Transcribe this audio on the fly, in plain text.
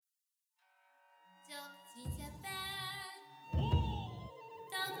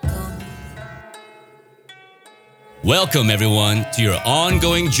Welcome, everyone, to your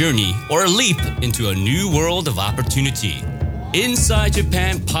ongoing journey or leap into a new world of opportunity. Inside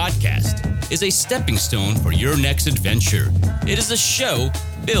Japan Podcast is a stepping stone for your next adventure. It is a show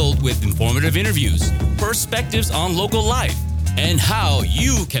filled with informative interviews, perspectives on local life, and how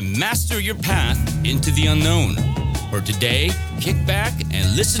you can master your path into the unknown. For today, kick back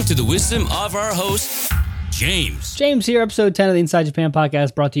and listen to the wisdom of our host, James. James here, episode 10 of the Inside Japan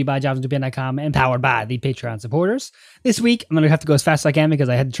Podcast, brought to you by JobsInJapan.com and powered by the Patreon supporters. This week, I'm going to have to go as fast as I can because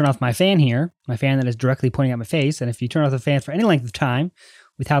I had to turn off my fan here, my fan that is directly pointing at my face. And if you turn off the fan for any length of time,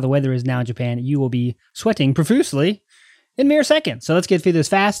 with how the weather is now in Japan, you will be sweating profusely in mere seconds. So let's get through this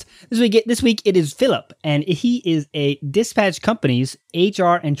fast. This week it is Philip, and he is a Dispatch Company's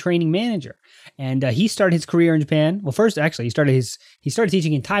HR and training manager. And he started his career in Japan. Well, first, actually, he started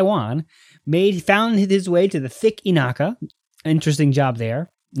teaching in Taiwan, found his way to the thick Inaka. Interesting job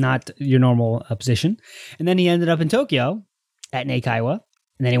there, not your normal position. And then he ended up in Tokyo at an Eikaiwa.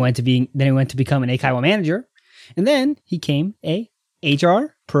 And then he went to become an Eikaiwa manager. And then he became a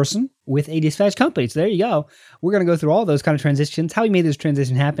HR person with a dispatch company. So there you go. We're going to go through all those kind of transitions, how he made this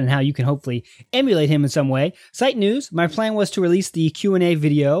transition happen, and how you can hopefully emulate him in some way. Site news. My plan was to release the Q&A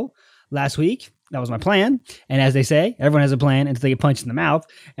video last week. That was my plan. And as they say, everyone has a plan until they get punched in the mouth.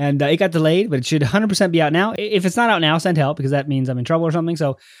 And it got delayed, but it should 100% be out now. If it's not out now, send help because that means I'm in trouble or something.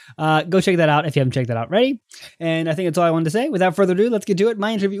 So go check that out if you haven't checked that out already. And I think that's all I wanted to say. Without further ado, let's get to it.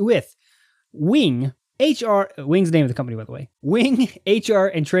 My interview with Wing HR, Wing's the name of the company, by the way. Wing HR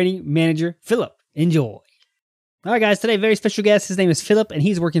and training manager, Philip. Enjoy. All right, guys. Today, very special guest. His name is Philip, and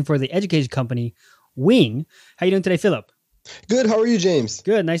he's working for the education company, Wing. How you doing today, Philip? Good. How are you, James?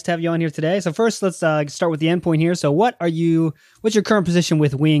 Good. Nice to have you on here today. So first, let's start with the end point here. So what's your current position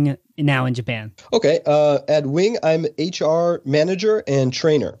with Wing now in Japan? Okay. At Wing, I'm HR manager and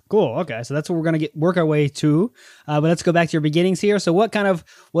trainer. Cool. Okay. So that's what we're going to work our way to. But let's go back to your beginnings here. So what kind of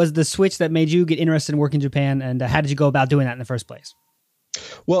was the switch that made you get interested in working in Japan, and how did you go about doing that in the first place?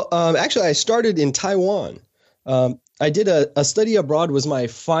 Well, actually, I started in Taiwan. I did a study abroad was my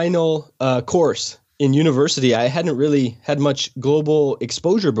final course in university. I hadn't really had much global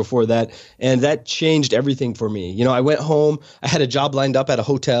exposure before that, and that changed everything for me. You know, I went home, I had a job lined up at a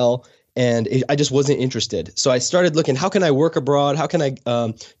hotel, and I just wasn't interested. So I started looking, how can I work abroad? How can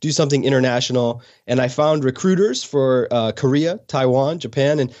I do something international? And I found recruiters for Korea, Taiwan,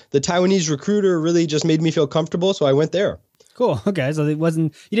 Japan, and the Taiwanese recruiter really just made me feel comfortable, so I went there. Cool. Okay. So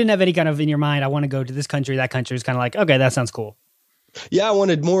you didn't have any kind of in your mind, I want to go to this country, that country. It's kind of like, okay, that sounds cool. Yeah, I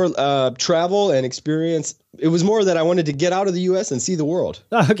wanted more travel and experience. It was more that I wanted to get out of the U.S. and see the world.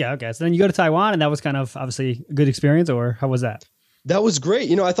 Oh, okay. So then you go to Taiwan, and that was kind of obviously a good experience, or how was that? That was great.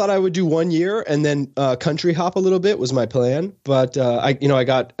 You know, I thought I would do 1 year and then country hop a little bit was my plan. But I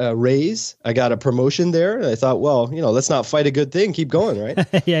got a raise. I got a promotion there. And I thought, well, let's not fight a good thing. Keep going,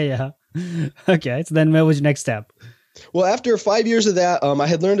 right? Yeah. Okay. So then what was your next step? Well, after 5 years of that, I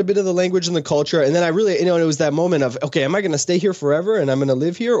had learned a bit of the language and the culture. And then I really, it was that moment of, okay, am I going to stay here forever and I'm going to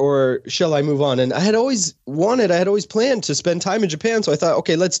live here, or shall I move on? And I had always planned to spend time in Japan. So I thought,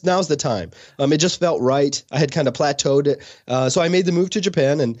 okay, now's the time. It just felt right. I had kind of plateaued it. So I made the move to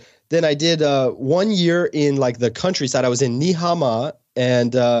Japan. And then I did 1 year in like the countryside. I was in Nihama.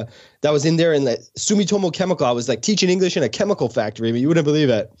 And that was in there in the Sumitomo Chemical. I was like teaching English in a chemical factory. I mean, you wouldn't believe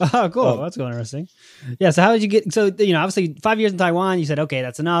it. Oh, cool. That's cool. Interesting. Yeah. So how did you get, obviously 5 years in Taiwan, you said, okay,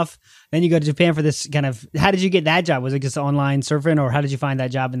 that's enough. Then you go to Japan for this kind of, how did you get that job? Was it just online surfing, or how did you find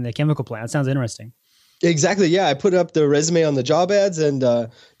that job in the chemical plant? It sounds interesting. Exactly. Yeah. I put up the resume on the job ads, and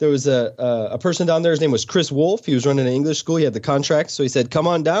there was a person down there. His name was Chris Wolf. He was running an English school. He had the contract. So he said, come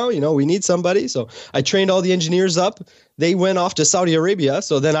on down. We need somebody. So I trained all the engineers up. They went off to Saudi Arabia.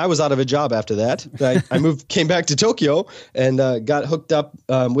 So then I was out of a job after that. I came back to Tokyo and got hooked up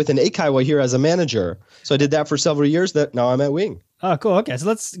with an Eikaiwa here as a manager. So I did that for several years. Now I'm at Wing. Oh, cool. Okay, so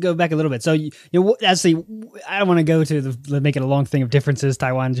let's go back a little bit. So, actually, I don't want to go to make it a long thing of differences,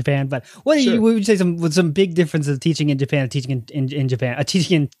 Taiwan and Japan, but what would you say some big differences of teaching in Japan, teaching in Japan,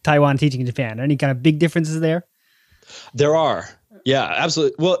 teaching in Taiwan, teaching in Japan? Any kind of big differences there? There are. Yeah,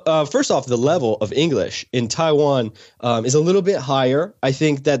 absolutely. Well, first off, the level of English in Taiwan is a little bit higher. I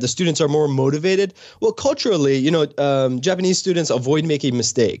think that the students are more motivated. Well, culturally, Japanese students avoid making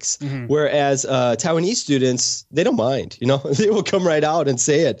mistakes, whereas Taiwanese students, they don't mind. They will come right out and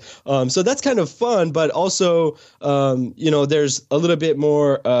say it. So that's kind of fun, but also, there's a little bit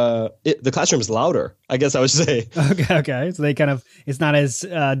more. The classroom is louder. I guess I would say. Okay. So they kind of, it's not as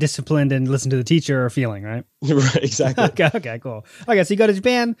disciplined and listen to the teacher or feeling, right? Right, exactly. Okay, cool. Okay, so you go to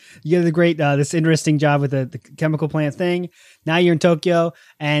Japan, you get the great, this interesting job with the chemical plant thing. Now you're in Tokyo,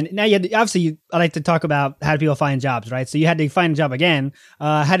 and now you had to, obviously I like to talk about how do people find jobs, right? So you had to find a job again.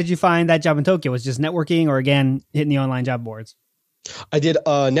 How did you find that job in Tokyo? Was it just networking, or again hitting the online job boards? I did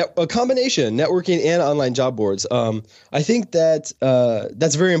a combination, networking and online job boards. I think that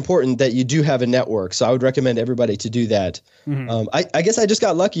that's very important that you do have a network. So I would recommend everybody to do that. Mm-hmm. I guess I just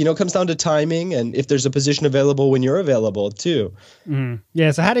got lucky. It comes down to timing and if there's a position available when you're available too. Mm-hmm. Yeah.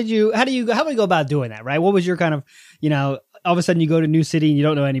 So how do you go about doing that? Right. What was your kind of, all of a sudden you go to a new city and you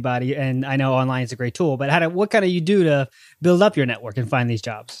don't know anybody. And I know online is a great tool, but what kind of you do to build up your network and find these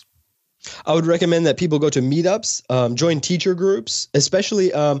jobs? I would recommend that people go to meetups, join teacher groups, especially,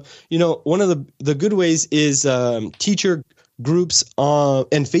 one of the good ways is teacher groups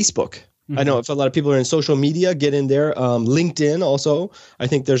and Facebook. Mm-hmm. I know if a lot of people are in social media, get in there. LinkedIn also. I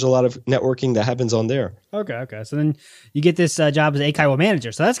think there's a lot of networking that happens on there. Okay. So then you get this job as Eikaiwa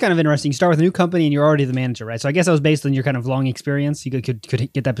manager. So that's kind of interesting. You start with a new company and you're already the manager, right? So I guess that was based on your kind of long experience. You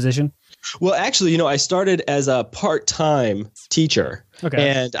could get that position? Well, actually, I started as a part-time teacher. Okay.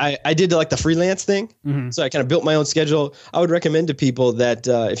 And I did like the freelance thing. Mm-hmm. So I kind of built my own schedule. I would recommend to people that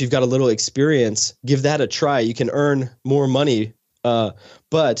if you've got a little experience, give that a try. You can earn more money.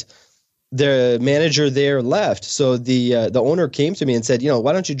 But the manager there left. So the owner came to me and said,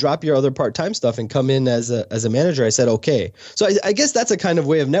 why don't you drop your other part-time stuff and come in as a manager? I said, okay. So I guess that's a kind of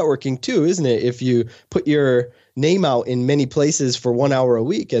way of networking too, isn't it? If you put your name out in many places for 1 hour a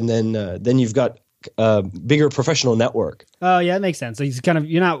week, and then you've got a bigger professional network. Oh yeah, that makes sense. So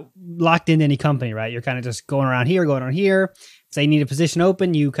you're not locked into any company, right? You're kind of just going around here. Say you need a position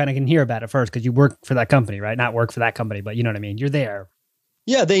open, you kind of can hear about it first because you work for that company, right? Not work for that company, but you know what I mean? You're there.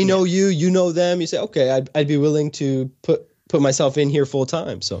 Yeah, they know you, you know them. You say, okay, I'd be willing to put myself in here full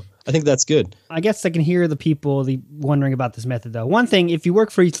time. So I think that's good. I guess I can hear the people wondering about this method though. One thing, if you work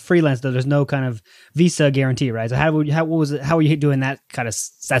freelance though, there's no kind of visa guarantee, right? So how are you doing that kind of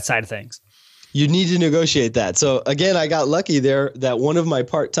that side of things? You need to negotiate that. So again, I got lucky there that one of my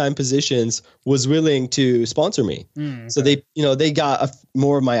part-time positions was willing to sponsor me. Okay. So they got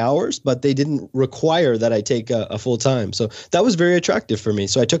more of my hours, but they didn't require that I take a full time. So that was very attractive for me.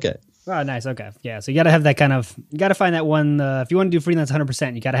 So I took it. Oh, nice. Okay. Yeah. So you got to have that you got to find that one. If you want to do freelance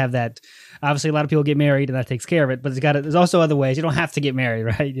 100%, you got to have that. Obviously, a lot of people get married and that takes care of it, but there's also other ways. You don't have to get married,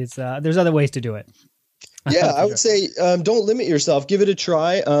 right? There's other ways to do it. Yeah. I would say, don't limit yourself. Give it a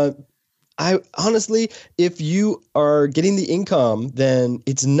try. I honestly, if you are getting the income, then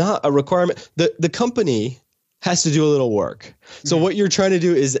it's not a requirement. The company has to do a little work. So what you're trying to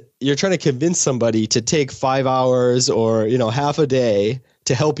do is you're trying to convince somebody to take 5 hours or, half a day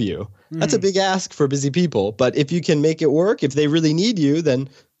to help you. That's a big ask for busy people. But if you can make it work, if they really need you, then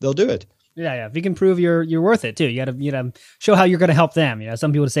they'll do it. Yeah. If you can prove you're worth it too, you gotta show how you're gonna help them.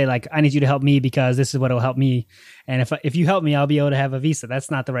 Some people say like, I need you to help me because this is what will help me, and if you help me, I'll be able to have a visa. That's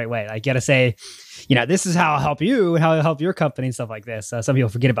not the right way. Like, you gotta say, this is how I'll help you and how I'll help your company and stuff like this. Some people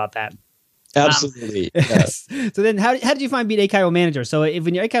forget about that. Absolutely. Yes. So then, how did you find being Eikaiwa manager? So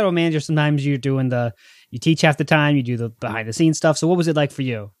when you're Eikaiwa manager, sometimes you're doing you teach half the time, you do the behind the scenes stuff. So what was it like for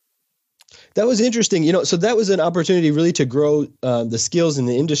you? That was interesting. So that was an opportunity really to grow the skills in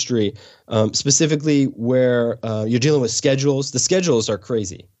the industry, specifically where you're dealing with schedules. The schedules are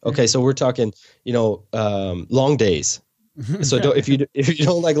crazy. Okay, so we're talking, long days. So if you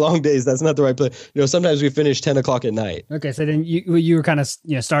don't like long days, that's not the right place. Sometimes we finish 10 o'clock at night. Okay, so then you were kind of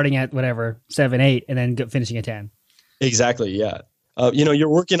starting at whatever 7, 8, and then finishing at 10. Exactly. Yeah. You're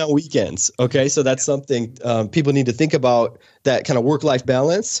working on weekends. Okay. So that's something people need to think about, that kind of work-life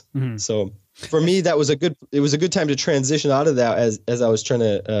balance. Mm-hmm. So for me, it was a good time to transition out of that as I was trying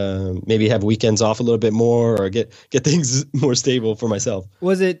to maybe have weekends off a little bit more or get things more stable for myself.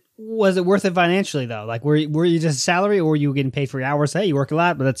 Was it worth it financially though? Like, were you just salary, or were you getting paid for your hours? Hey, you work a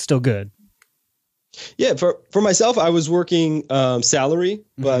lot, but that's still good. Yeah, for myself, I was working salary,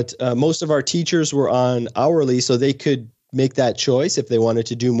 but most of our teachers were on hourly, so they could make that choice. If they wanted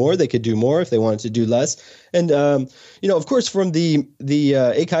to do more, they could do more. If they wanted to do less. And, of course, from the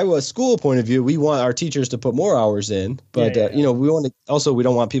Eikaiwa school point of view, we want our teachers to put more hours in. But, we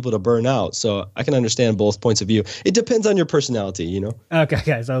don't want people to burn out. So I can understand both points of view. It depends on your personality,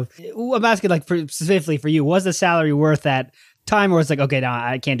 Okay. So I'm asking, like, specifically for you, was the salary worth that time, or it's like, okay, no,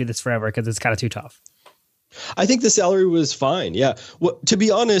 I can't do this forever because it's kind of too tough? I think the salary was fine. Yeah. Well, to be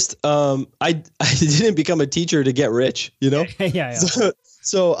honest, I didn't become a teacher to get rich, Yeah.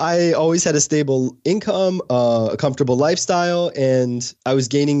 So I always had a stable income, a comfortable lifestyle, and I was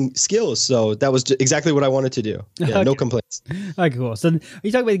gaining skills. So that was exactly what I wanted to do. Yeah, Okay. no complaints. Okay, cool. So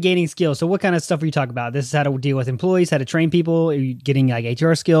you talk about gaining skills. So what kind of stuff are you talking about? This is how to deal with employees, how to train people. Are you getting like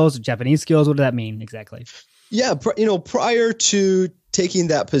HR skills, Japanese skills? What does that mean exactly? Yeah, prior to taking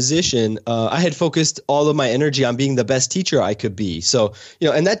that position, I had focused all of my energy on being the best teacher I could be. So,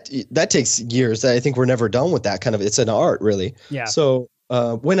 and that takes years. I think we're never done with that kind of. It's an art, really. Yeah. So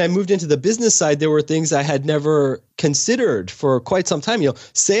when I moved into the business side, there were things I had never considered for quite some time.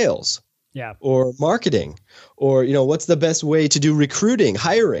 Sales. Yeah. Or marketing, or what's the best way to do recruiting,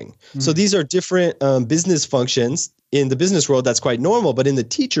 hiring. So these are different business functions. In the business world, that's quite normal, but in the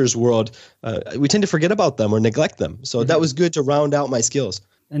teacher's world, we tend to forget about them or neglect them. So that was good to round out my skills.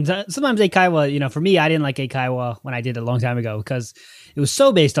 And sometimes Eikaiwa, for me, I didn't like Eikaiwa when I did it a long time ago because it was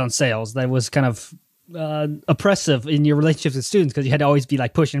so based on sales that it was kind of oppressive in your relationships with students because you had to always be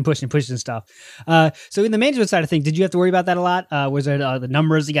like pushing stuff. So in the management side of things, did you have to worry about that a lot? Was it the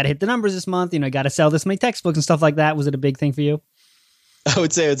numbers? You got to hit the numbers this month. You got to sell this many textbooks and stuff like that. Was it a big thing for you? I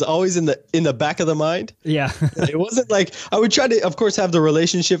would say it's always in the back of the mind. Yeah. It wasn't like I would try to, of course, have the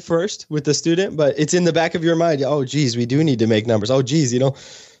relationship first with the student, but it's in the back of your mind. Oh, geez, we do need to make numbers. Oh, geez,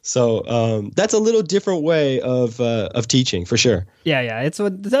 So that's a little different way of teaching for sure. Yeah. That's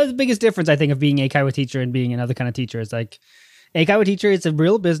the biggest difference, I think, of being a Eikaiwa teacher and being another kind of teacher. Is like Eikaiwa teacher, it's a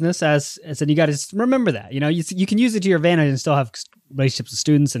real business, as you got to remember that. You can use it to your advantage and still have relationships with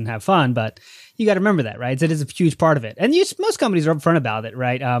students and have fun, but you got to remember that, right? It is a huge part of it. And most companies are upfront about it,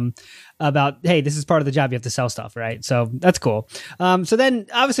 right? About, hey, this is part of the job. You have to sell stuff, right? So that's cool. So then,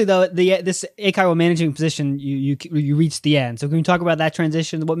 obviously, though, this Eikaiwa managing position, you reached the end. So can you talk about that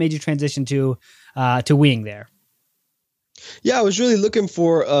transition? What made you transition to wing there? Yeah, I was really looking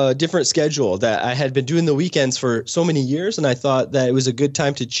for a different schedule. That I had been doing the weekends for so many years, and I thought that it was a good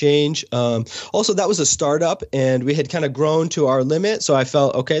time to change. Also, that was a startup, and we had kind of grown to our limit. So I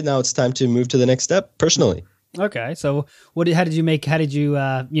felt, okay, now it's time to move to the next step personally. Okay, so how did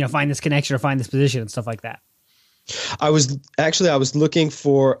you find this connection or find this position and stuff like that? I was looking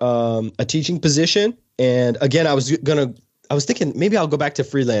for a teaching position, and again, I was thinking maybe I'll go back to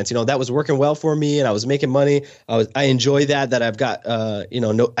freelance. That was working well for me, and I was making money. I enjoy that I've got, I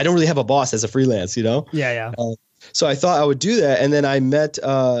don't really have a boss as a freelance, Yeah. So I thought I would do that. And then I met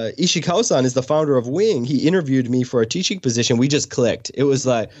Ishikawa-san is the founder of Wing. He interviewed me for a teaching position. We just clicked. It was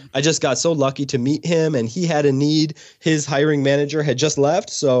like, I just got so lucky to meet him, and he had a need. His hiring manager had just left.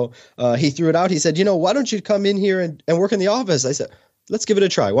 So he threw it out. He said, why don't you come in here and work in the office? I said, let's give it a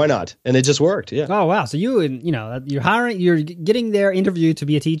try. Why not? And it just worked. Yeah. Oh, wow. So you're getting their interview to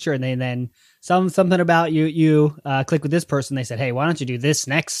be a teacher, and then something about you click with this person. They said, hey, why don't you do this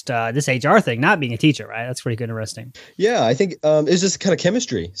next, this HR thing, not being a teacher, right? That's pretty interesting. Yeah. I think it's just kind of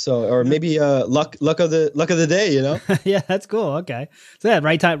chemistry. So, or maybe luck of the day, Yeah, that's cool. Okay. So yeah,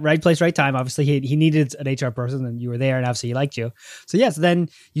 right time, right place, right time. Obviously he needed an HR person, and you were there, and obviously he liked you. So yes, then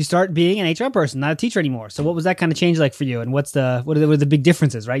you start being an HR person, not a teacher anymore. So what was that kind of change like for you? And what are the big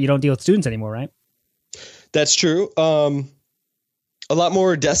differences, right? You don't deal with students anymore, right? That's true. A lot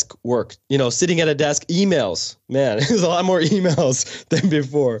more desk work, sitting at a desk, emails, man, there's a lot more emails than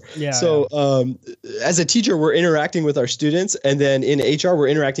before. Yeah. So as a teacher, we're interacting with our students, and then in HR, we're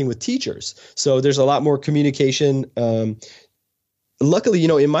interacting with teachers. So there's a lot more communication. Luckily,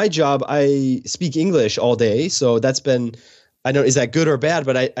 in my job, I speak English all day. So that's been, I don't know, is that good or bad?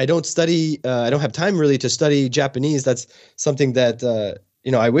 But I don't study, I don't have time really to study Japanese. That's something that,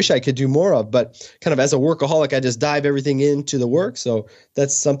 I wish I could do more of, but kind of as a workaholic, I just dive everything into the work. So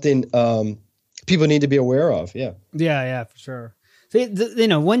that's something people need to be aware of. Yeah. Yeah, for sure. So,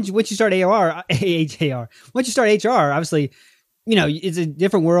 once you start AR, once you start HR, obviously, it's a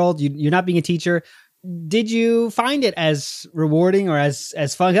different world. You're not being a teacher. Did you find it as rewarding or as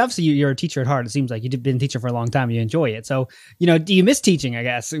fun? Obviously, you're a teacher at heart. It seems like you've been a teacher for a long time. You enjoy it. So, do you miss teaching, I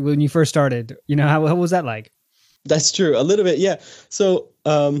guess, when you first started? How was that like? That's true. A little bit. Yeah. So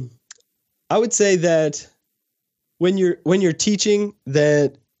I would say that when you're teaching,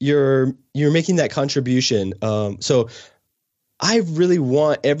 that you're making that contribution. So I really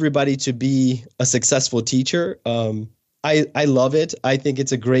want everybody to be a successful teacher. I love it. I think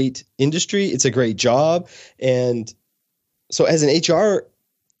it's a great industry. It's a great job. And so as an HR,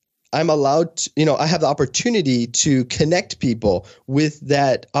 I'm allowed to, I have the opportunity to connect people with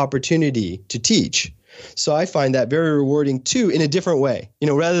that opportunity to teach. So I find that very rewarding too, in a different way.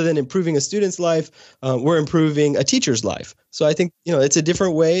 Rather than improving a student's life, we're improving a teacher's life. So I think, it's a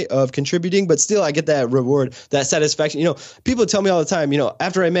different way of contributing, but still I get that reward, that satisfaction. People tell me all the time,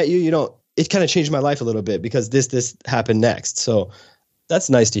 after I met you, it kind of changed my life a little bit because this happened next. So that's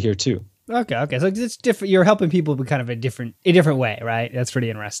nice to hear too. Okay. So it's different. You're helping people in kind of a different way, right? That's pretty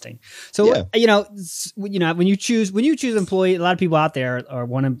interesting. So, when you choose employee, a lot of people out there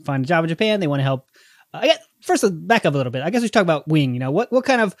want to find a job in Japan. They want to help. First, back up a little bit. I guess we should talk about Wing. What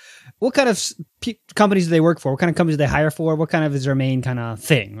kind of companies do they work for? What kind of companies do they hire for? What kind of is their main kind of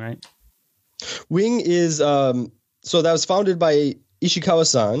thing, right? Wing is so that was founded by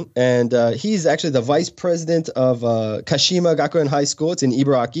Ishikawa-san, and he's actually the vice president of Kashima Gakuen High School. It's in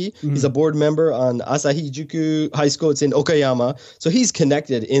Ibaraki. Mm-hmm. He's a board member on Asahi Juku High School. It's in Okayama. So he's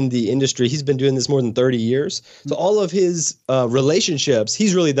connected in the industry. He's been doing this more than 30 years. Mm-hmm. So all of his relationships,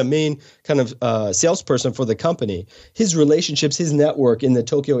 he's really the main kind of salesperson for the company. His relationships, his network in the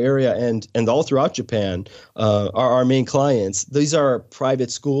Tokyo area and all throughout Japan are our main clients. These are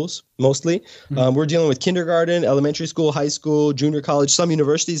private schools. Mostly. Mm-hmm. We're dealing with kindergarten, elementary school, high school, junior college, some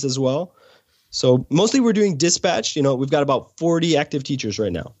universities as well. So mostly we're doing dispatch. We've got about 40 active teachers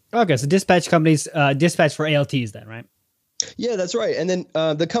right now. Okay, so dispatch companies, dispatch for ALTs then, right? Yeah, that's right. And then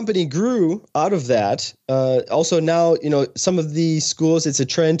the company grew out of that. Also now, some of the schools, it's a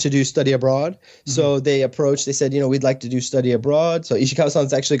trend to do study abroad. Mm-hmm. So they said, we'd like to do study abroad. So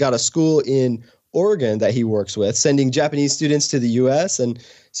Ishikawa-san's actually got a school in Oregon that he works with, sending Japanese students to the U.S. And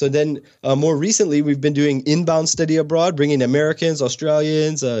so then more recently, we've been doing inbound study abroad, bringing Americans,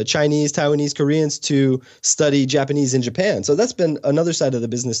 Australians, Chinese, Taiwanese, Koreans to study Japanese in Japan. So that's been another side of the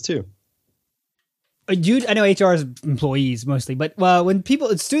business too. I know HR is employees mostly, but when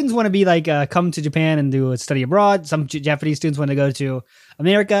students want to be come to Japan and do a study abroad, some Japanese students want to go to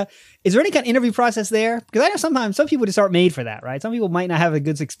America. Is there any kind of interview process there? Because I know sometimes some people just aren't made for that, right? Some people might not have a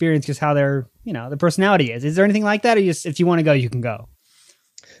good experience just how their personality is. Is there anything like that, or just if you want to go, you can go?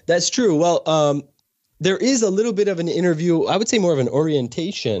 That's true. Well, there is a little bit of an interview. I would say more of an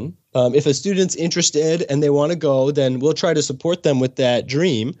orientation. If a student's interested and they want to go, then we'll try to support them with that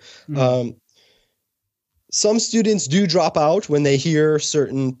dream. Mm-hmm. Some students do drop out when they hear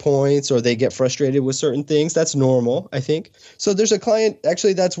certain points or they get frustrated with certain things. That's normal, I think. So there's a client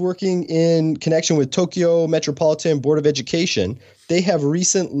actually that's working in connection with Tokyo Metropolitan Board of Education. They have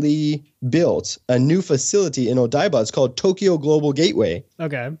recently built a new facility in Odaiba. It's called Tokyo Global Gateway.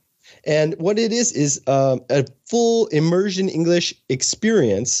 Okay. And what it is a full immersion English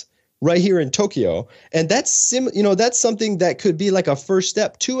experience right here in Tokyo. And that's that's something that could be like a first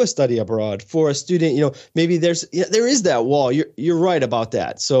step to a study abroad for a student. Maybe there is that wall. You're right about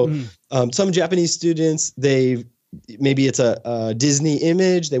that. So some Japanese students, maybe it's a Disney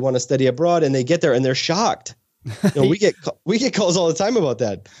image, they want to study abroad and they get there and they're shocked. We get calls all the time about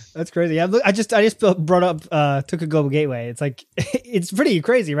that. That's crazy. I just brought up Tokyo Global Gateway. It's it's pretty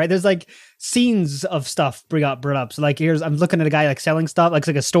crazy, right? There's scenes of stuff brought up. So I'm looking at a guy selling stuff, like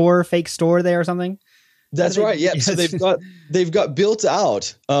a store, fake store there or something. That's right. Yeah. So they've got built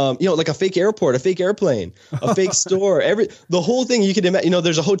out, like a fake airport, a fake airplane, a fake store, the whole thing you can imagine.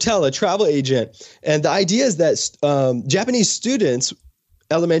 There's a hotel, a travel agent, and the idea is that Japanese students,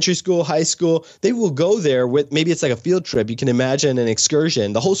 elementary school, high school, they will go there with, maybe it's like a field trip. You can imagine an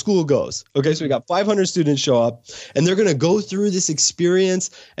excursion. The whole school goes. Okay, so we got 500 students show up, and they're going to go through this experience,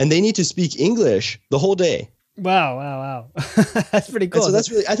 and they need to speak English the whole day. Wow. That's pretty cool. And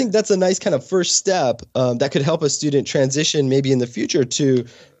so I think that's a nice kind of first step that could help a student transition maybe in the future to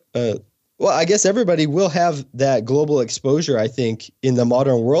I guess everybody will have that global exposure, I think, in the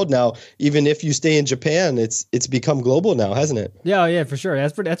modern world now. Even if you stay in Japan, it's become global now, hasn't it? Yeah, for sure.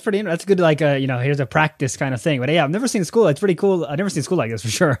 That's pretty. That's good. Here's a practice kind of thing. But yeah, I've never seen a school. It's pretty cool. I've never seen a school like this for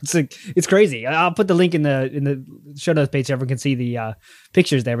sure. It's crazy. I'll put the link in the show notes page so everyone can see the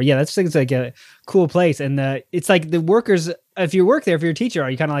pictures there. But yeah, it's like a cool place, and it's like the workers. If you work there, if you're a teacher,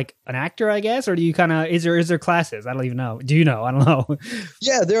 are you kind of like an actor, I guess, or do you kind of is there classes? I don't even know. Do you know? I don't know.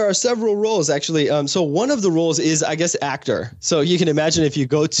 Yeah, there are several roles actually. So one of the roles is, I guess, actor. So you can imagine if you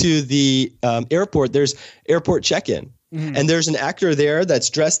go to the airport, there's airport check-in, and there's an actor there that's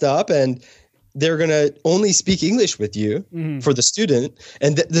dressed up, and they're going to only speak English with you for the student.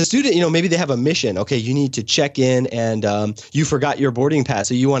 And the student, maybe they have a mission. Okay, you need to check in and you forgot your boarding pass.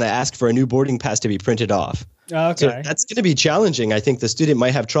 So you want to ask for a new boarding pass to be printed off. Okay. So that's going to be challenging. I think the student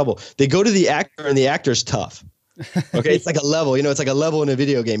might have trouble. They go to the actor and the actor's tough. Okay, it's like a level, it's like a level in a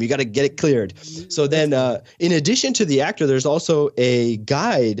video game. You got to get it cleared. So then in addition to the actor, there's also a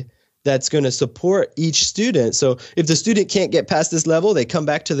guide that's going to support each student. So if the student can't get past this level, they come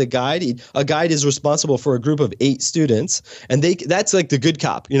back to the guide. A guide is responsible for a group of 8 students, and that's like the good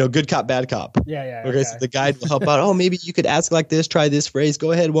cop, good cop, bad cop. Yeah. Okay, so the guide will help out. Maybe you could ask like this, try this phrase,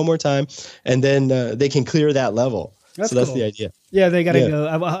 go ahead one more time, and then they can clear that level. That's the idea. Yeah, they got to go.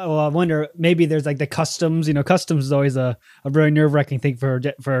 I wonder, maybe there's like the customs. Customs is always a very nerve-wracking thing for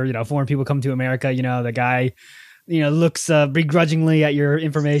foreign people come to America. The guy, looks begrudgingly at your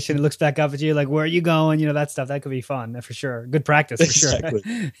information and looks back up at you like, where are you going? That stuff. That could be fun for sure. Good practice for sure.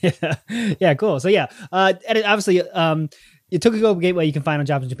 Yeah, cool. So yeah, and obviously, Tokyo Global Gateway you can find on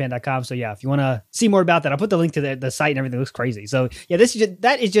jobsinjapan.com. So yeah, if you want to see more about that, I'll put the link to the site and everything. It looks crazy. So yeah,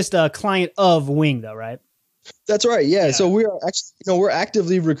 that is just a client of Wing though, right? That's right. Yeah. So we are actually, we're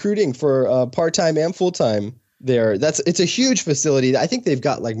actively recruiting for part-time and full-time there. It's a huge facility. I think they've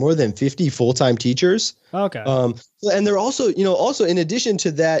got like more than 50 full-time teachers. Okay. And they're also in addition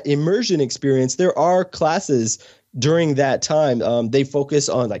to that immersion experience, there are classes during that time. They focus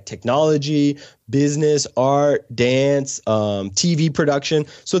on like technology, business, art, dance, TV production.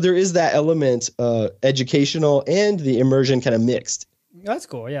 So there is that element, educational and the immersion kind of mixed. That's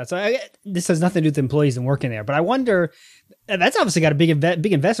cool. Yeah. So this has nothing to do with employees and working there, but I wonder, that's obviously got a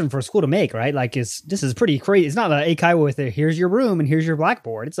big investment for a school to make, right? Like this is pretty crazy. It's not an Eikaiwa with here's your room and here's your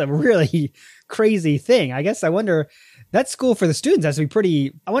blackboard. It's a really crazy thing. I guess I wonder, that school for the students has to be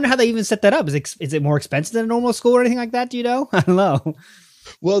pretty, I wonder how they even set that up. Is it more expensive than a normal school or anything like that? Do you know? I don't know.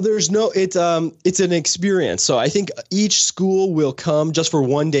 Well, it's an experience. So I think each school will come just for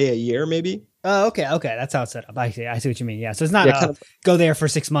one day a year, maybe. Oh, okay. That's how it's set up. I see what you mean. Yeah. So it's not go there for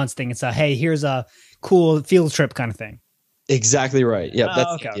 6 months thing. It's hey, here's a cool field trip kind of thing. Exactly right. Yeah.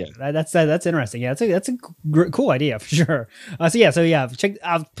 That's interesting. Yeah. That's a cool idea for sure. I'll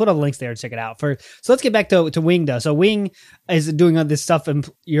put all the links there to check it out. So let's get back to Wing though. So Wing is doing all this stuff and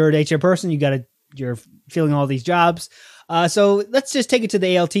you're an HR person. You're filling all these jobs. So let's just take it to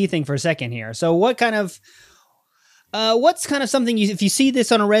the ALT thing for a second here. So what's kind of something if you see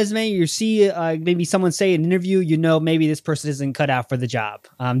this on a resume, you see maybe someone say in an interview, maybe this person isn't cut out for the job.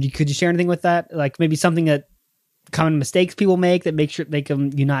 Could you share anything with that? Like maybe something that common mistakes people make that make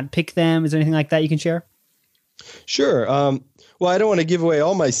you not pick them? Is there anything like that you can share? Sure. Well, I don't want to give away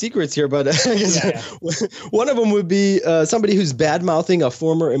all my secrets here, but I guess one of them would be somebody who's bad-mouthing a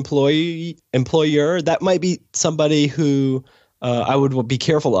former employer. That might be somebody who I would be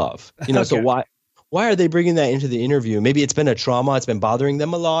careful of. Okay. So why are they bringing that into the interview? Maybe it's been a trauma. It's been bothering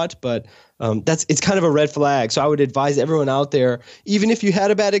them a lot, but it's kind of a red flag. So I would advise everyone out there, even if you had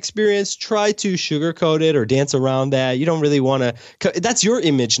a bad experience, try to sugarcoat it or dance around that. You don't really want to. That's your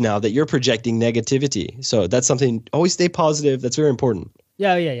image now that you're projecting negativity. So that's something. Always stay positive. That's very important.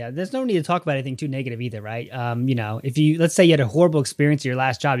 Yeah. There's no need to talk about anything too negative either, right? If let's say you had a horrible experience at your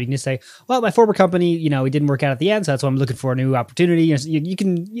last job, you can just say, well, my former company, it didn't work out at the end. So that's why I'm looking for a new opportunity.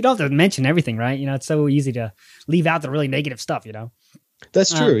 You don't have to mention everything, right? It's so easy to leave out the really negative stuff,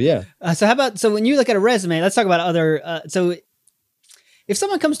 That's true. Yeah. So when you look at a resume, let's talk about other, so if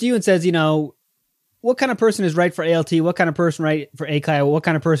someone comes to you and says, what kind of person is right for ALT? What kind of person right for Eikaiwa? What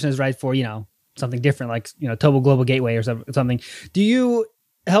kind of person is right for, something different like, Tokyo Global Gateway or something. Do you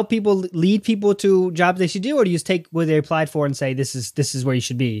help people lead people to jobs they should do, or do you just take what they applied for and say, this is where you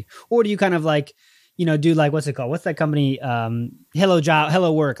should be? Or do you kind of like, do like, what's it called? What's that company?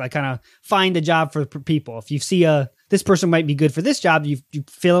 Hello Work, like kind of find a job for people. If you see this person might be good for this job, you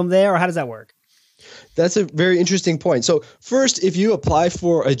fill them there, or how does that work? That's a very interesting point. So first, if you apply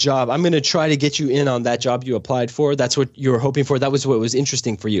for a job, I'm going to try to get you in on that job you applied for. That's what you were hoping for. That was what was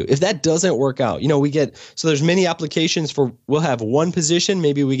interesting for you. If that doesn't work out, so there's many applications we'll have one position.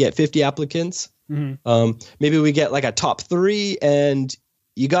 Maybe we get 50 applicants. Mm-hmm. Maybe we get like a top 3 and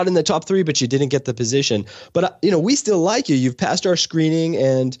you got in the top 3, but you didn't get the position. But, we still like you. You've passed our screening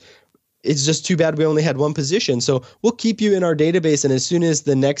and it's just too bad we only had one position. So we'll keep you in our database. And as soon as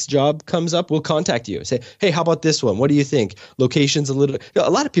the next job comes up, we'll contact you. Say, hey, how about this one? What do you think? Location's a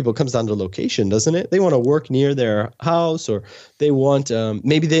lot of people, it comes down to location, doesn't it? They want to work near their house, or they want,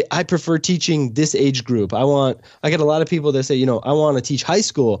 I prefer teaching this age group. I get a lot of people that say, I want to teach high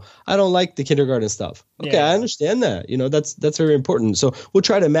school. I don't like the kindergarten stuff. Okay. Yeah. I understand that. That's very important. So we'll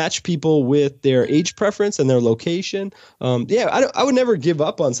try to match people with their age preference and their location. I would never give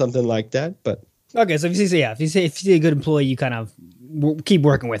up on something like that, but okay. So if you see a good employee, you kind of keep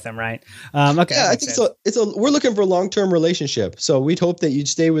working with them, right? Okay. Yeah, I think so. We're looking for a long-term relationship. So we'd hope that you'd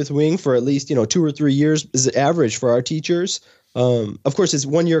stay with Wing for at least 2 or 3 years is the average for our teachers. Of course, it's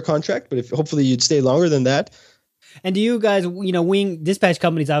 1-year contract, but hopefully you'd stay longer than that. And do you guys, Wing dispatch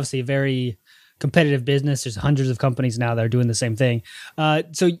company is obviously a very competitive business. There's hundreds of companies now that are doing the same thing.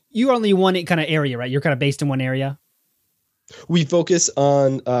 So you're only one kind of area, right? You're kind of based in one area. We focus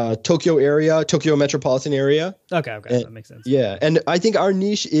on Tokyo metropolitan area. Okay, that makes sense. Yeah, and I think our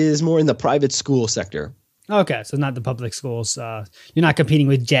niche is more in the private school sector. Okay, so not the public schools. You're not competing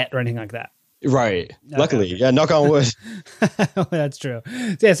with JET or anything like that. Right. Okay. Luckily, yeah. Knock on wood. That's true.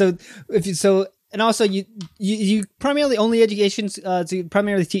 Yeah. So and also you primarily only educations. So you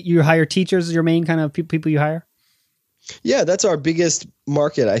primarily you hire teachers as your main kind of people you hire. Yeah, that's our biggest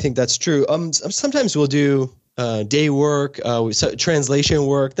market. I think that's true. Sometimes we'll do day work, translation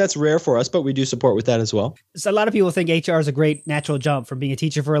work. That's rare for us, but we do support with that as well. So a lot of people think HR is a great natural jump from being a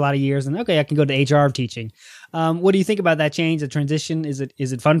teacher for a lot of years, and okay, I can go to HR teaching. What do you think about that change, the transition? Is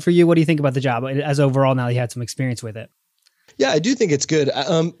it fun for you? What do you think about the job as overall now that you had some experience with it? Yeah, I do think it's good.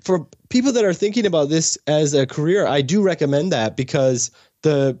 For people that are thinking about this as a career, I do recommend that because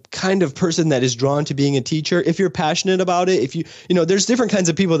the kind of person that is drawn to being a teacher, if you're passionate about it, if you know, there's different kinds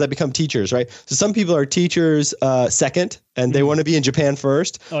of people that become teachers, right? So some people are teachers second and they want to be in Japan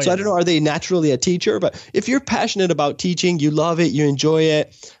first. I don't know, are they naturally a teacher? But if you're passionate about teaching, you love it, you enjoy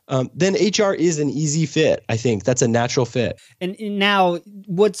it, then HR is an easy fit. I think that's a natural fit. And now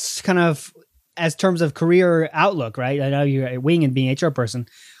what's kind of, as terms of career outlook, right? I know you're at Wing and being an HR person.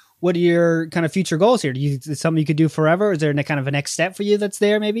 What are your kind of future goals here? Is it something you could do forever? Is there kind of a next step for you that's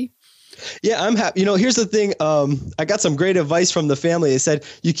there maybe? Yeah, I'm happy. Here's the thing. I got some great advice from the family. They said,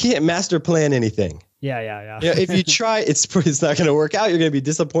 you can't master plan anything. Yeah. If you try, it's not going to work out. You're going to be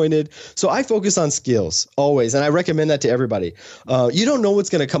disappointed. So I focus on skills always. And I recommend that to everybody. You don't know what's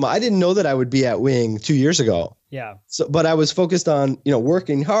going to come up. I didn't know that I would be at Wing 2 years ago. Yeah. But I was focused on,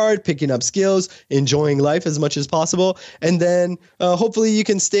 working hard, picking up skills, enjoying life as much as possible. And then hopefully you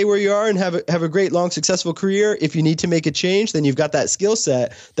can stay where you are and have a great, long, successful career. If you need to make a change, then you've got that skill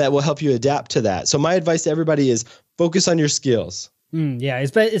set that will help you adapt to that. So my advice to everybody is focus on your skills. Yeah,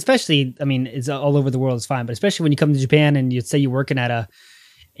 especially, I mean, it's all over the world, it's fine, but especially when you come to Japan and you say you're working at a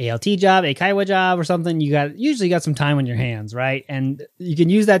ALT job, a Kaiwa job or something, you usually got some time on your hands, right? And you can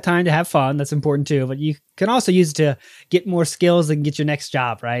use that time to have fun. That's important too, but you can also use it to get more skills and get your next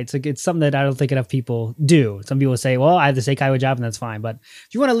job, right? So it's something that I don't think enough people do. Some people say, well, I have this Kaiwa job and that's fine. But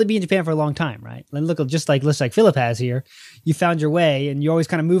if you want to be in Japan for a long time, right? And look, just like Philip has here, you found your way and you're always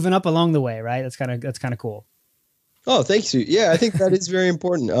kind of moving up along the way, right? That's kind of cool. Oh, thanks. Yeah, I think that is very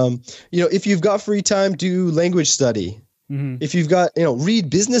important. If you've got free time, do language study. Mm-hmm. If you've got, read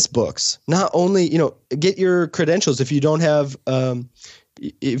business books. Not only, get your credentials. If you don't have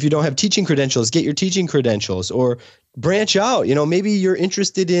teaching credentials, get your teaching credentials, or branch out. Maybe you're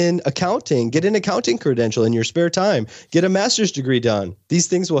interested in accounting. Get an accounting credential in your spare time. Get a master's degree done. These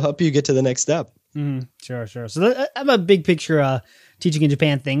things will help you get to the next step. Mm-hmm. Sure. So I have a big picture teaching in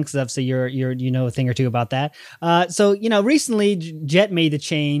Japan thing, because obviously you know a thing or two about that. So recently Jet made the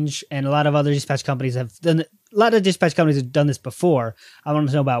change, and a lot of other dispatch companies have done. A lot of dispatch companies have done this before. I want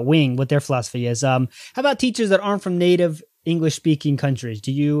to know about Wing, what their philosophy is. How about teachers that aren't from native English speaking countries?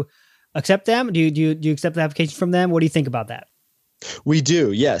 Do you accept them? Do you accept the application from them? What do you think about that? We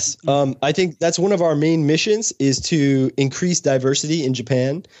do, yes. I think that's one of our main missions, is to increase diversity in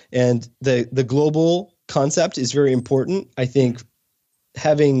Japan, and the global concept is very important. I think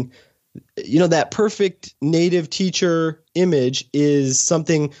having that perfect native teacher image is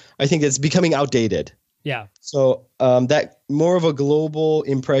something I think that's becoming outdated. Yeah. So that more of a global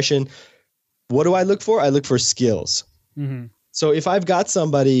impression. What do I look for? I look for skills. Mm-hmm. So if I've got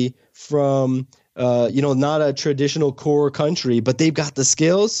somebody from not a traditional core country, but they've got the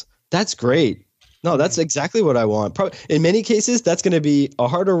skills, that's great. No, that's exactly what I want. In many cases, that's going to be a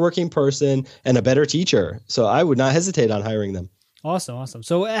harder working person and a better teacher. So I would not hesitate on hiring them. Awesome.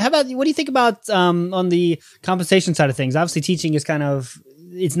 So how about, what do you think about on the compensation side of things? Obviously, teaching is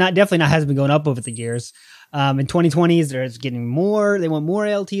definitely not hasn't been going up over the years. In 2020s, they're getting more. They want more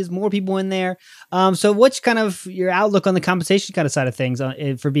LTs, more people in there. So what's kind of your outlook on the compensation kind of side of things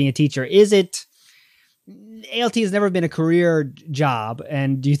for being a teacher? Is it ALT has never been a career job,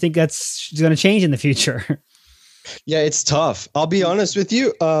 and do you think that's going to change in the future? Yeah, it's tough. I'll be honest with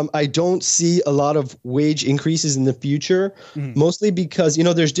you. I don't see a lot of wage increases in the future, mostly because,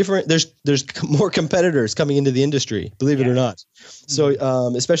 there's more competitors coming into the industry, believe it or not. So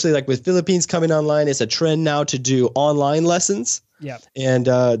especially like with Philippines coming online, it's a trend now to do online lessons. Yeah. And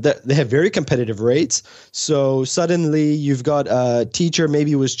they have very competitive rates. So suddenly you've got a teacher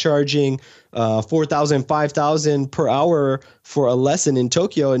maybe was charging $4,000, $5,000 per hour for a lesson in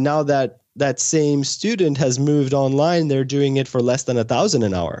Tokyo. And now that same student has moved online, they're doing it for less than $1,000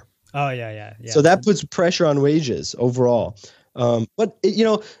 an hour. Oh, yeah. So that puts pressure on wages overall. But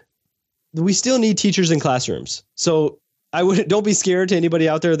we still need teachers in classrooms. So don't be scared to anybody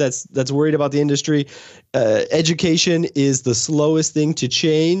out there that's worried about the industry. Education is the slowest thing to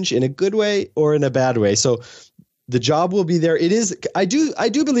change in a good way or in a bad way. So The job will be there. It is. I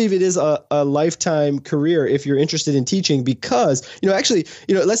do believe it is a lifetime career if you're interested in teaching, because actually,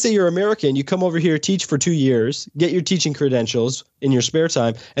 let's say you're American, you come over here, teach for 2 years, get your teaching credentials in your spare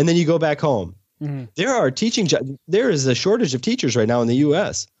time, and then you go back home. Mm-hmm. There are teaching jobs. There is a shortage of teachers right now in the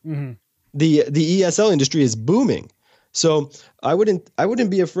U.S. Mm-hmm. The ESL industry is booming, so I wouldn't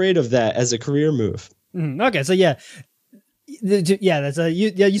be afraid of that as a career move. Mm-hmm. Okay, so yeah. That's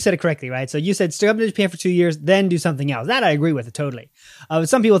you said it correctly, right? So you said stay up in Japan for 2 years, then do something else. That I agree with it totally.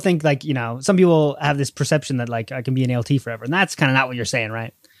 Some people think some people have this perception that I can be an ALT forever, and that's kind of not what you're saying,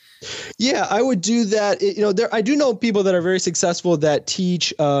 right? Yeah, I would do that. I do know people that are very successful that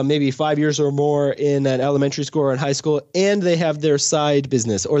teach maybe 5 years or more in an elementary school or in high school, and they have their side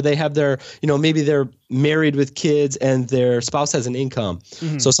business, or they have their, maybe they're married with kids and their spouse has an income.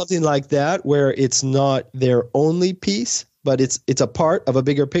 Mm-hmm. So something like that where it's not their only piece, but it's a part of a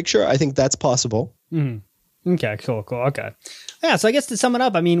bigger picture. I think that's possible. Mm-hmm. Okay, cool. Okay. Yeah, so I guess to sum it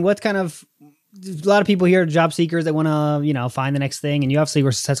up, a lot of people here are job seekers that want to, find the next thing. And you obviously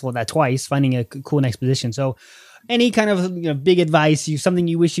were successful at that twice, finding a cool next position. So any kind of big advice, something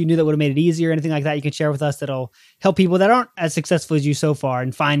you wish you knew that would have made it easier, anything like that you can share with us that'll help people that aren't as successful as you so far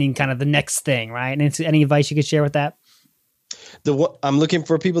in finding kind of the next thing, right? And any advice you could share with that? I'm looking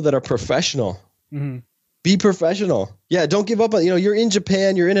for people that are professional. Mm-hmm. Be professional. Yeah, don't give up on, you're in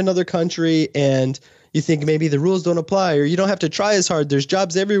Japan, you're in another country, and you think maybe the rules don't apply or you don't have to try as hard. There's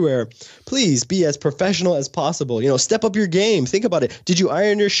jobs everywhere. Please be as professional as possible. Step up your game. Think about it. Did you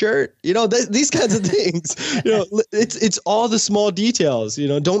iron your shirt? These kinds of things. It's all the small details.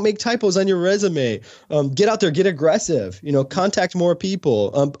 Don't make typos on your resume. Get out there, get aggressive. Contact more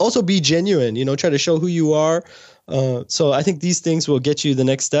people. Also be genuine. Try to show who you are. So I think these things will get you the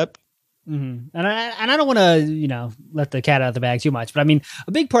next step. Mm-hmm. And I don't want to, let the cat out of the bag too much, but a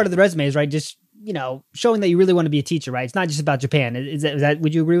big part of the resume is, right, just, showing that you really want to be a teacher, right? It's not just about Japan. Is that,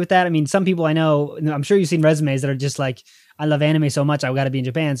 would you agree with that? Some people I know, I'm sure you've seen resumes that are just like, I love anime so much, I've got to be in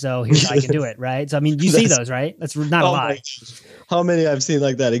Japan, so here's how I can do it, right? So, you see those, right? That's not a lie. How many I've seen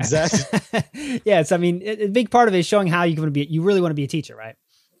like that, exactly. Yeah, so, a big part of it is showing how you really want to be a teacher, right?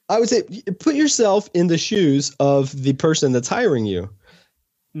 I would say put yourself in the shoes of the person that's hiring you.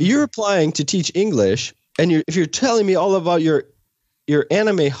 Mm-hmm. You're applying to teach English, and if you're telling me all about your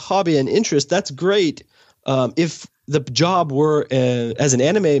anime hobby and interest, that's great. If the job were as an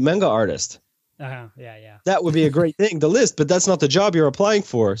anime manga artist, yeah, that would be a great thing to list. But that's not the job you're applying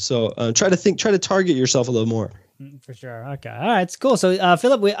for. So try to target yourself a little more. For sure. Okay. All right. It's cool. So,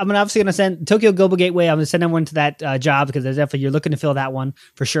 Philip, I'm obviously going to send Tokyo Global Gateway. I'm going to send everyone to that job because there's definitely, you're looking to fill that one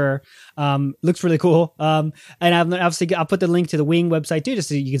for sure. Looks really cool. And I'll put the link to the Wing website too, just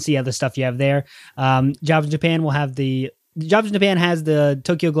so you can see other stuff you have there. Jobs in Japan has the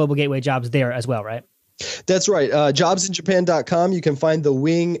Tokyo Global Gateway jobs there as well, right? That's right. Jobsinjapan.com. You can find the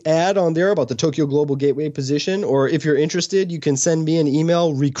Wing ad on there about the Tokyo Global Gateway position. Or if you're interested, you can send me an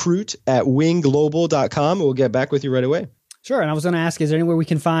email, recruit@wingglobal.com. We'll get back with you right away. Sure. And I was going to ask, is there anywhere we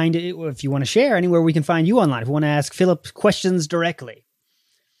can find, if you want to share, anywhere we can find you online, if you want to ask Philip questions directly?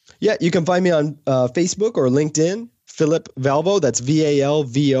 Yeah, you can find me on Facebook or LinkedIn. Philip Valvo. That's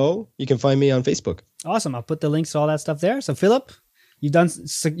VALVO. You can find me on Facebook. Awesome. I'll put the links to all that stuff there. So Philip,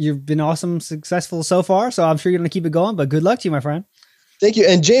 you've been awesome, successful so far. So I'm sure you're going to keep it going, but good luck to you, my friend. Thank you.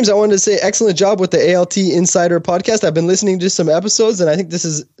 And James, I wanted to say excellent job with the ALT Insider podcast. I've been listening to some episodes and I think this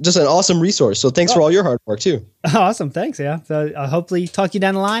is just an awesome resource. So thanks for all your hard work too. Awesome. Thanks. Yeah. So I'll hopefully talk to you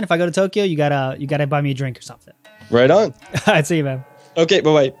down the line. If I go to Tokyo, you gotta buy me a drink or something. Right on. All right. See you, man. Okay.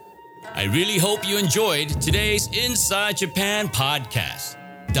 Bye-bye. I really hope you enjoyed today's Inside Japan podcast.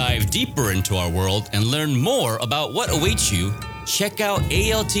 Dive deeper into our world and learn more about what awaits you. Check out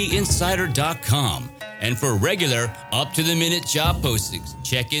altinsider.com. And for regular, up-to-the-minute job postings,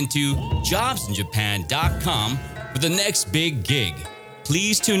 check into jobsinjapan.com for the next big gig.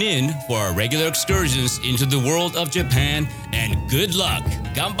 Please tune in for our regular excursions into the world of Japan, and good luck.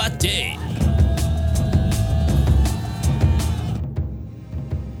 Ganbatte!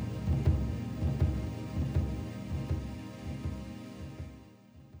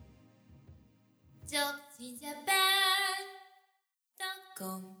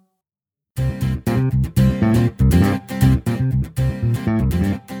 jobsinjapan.com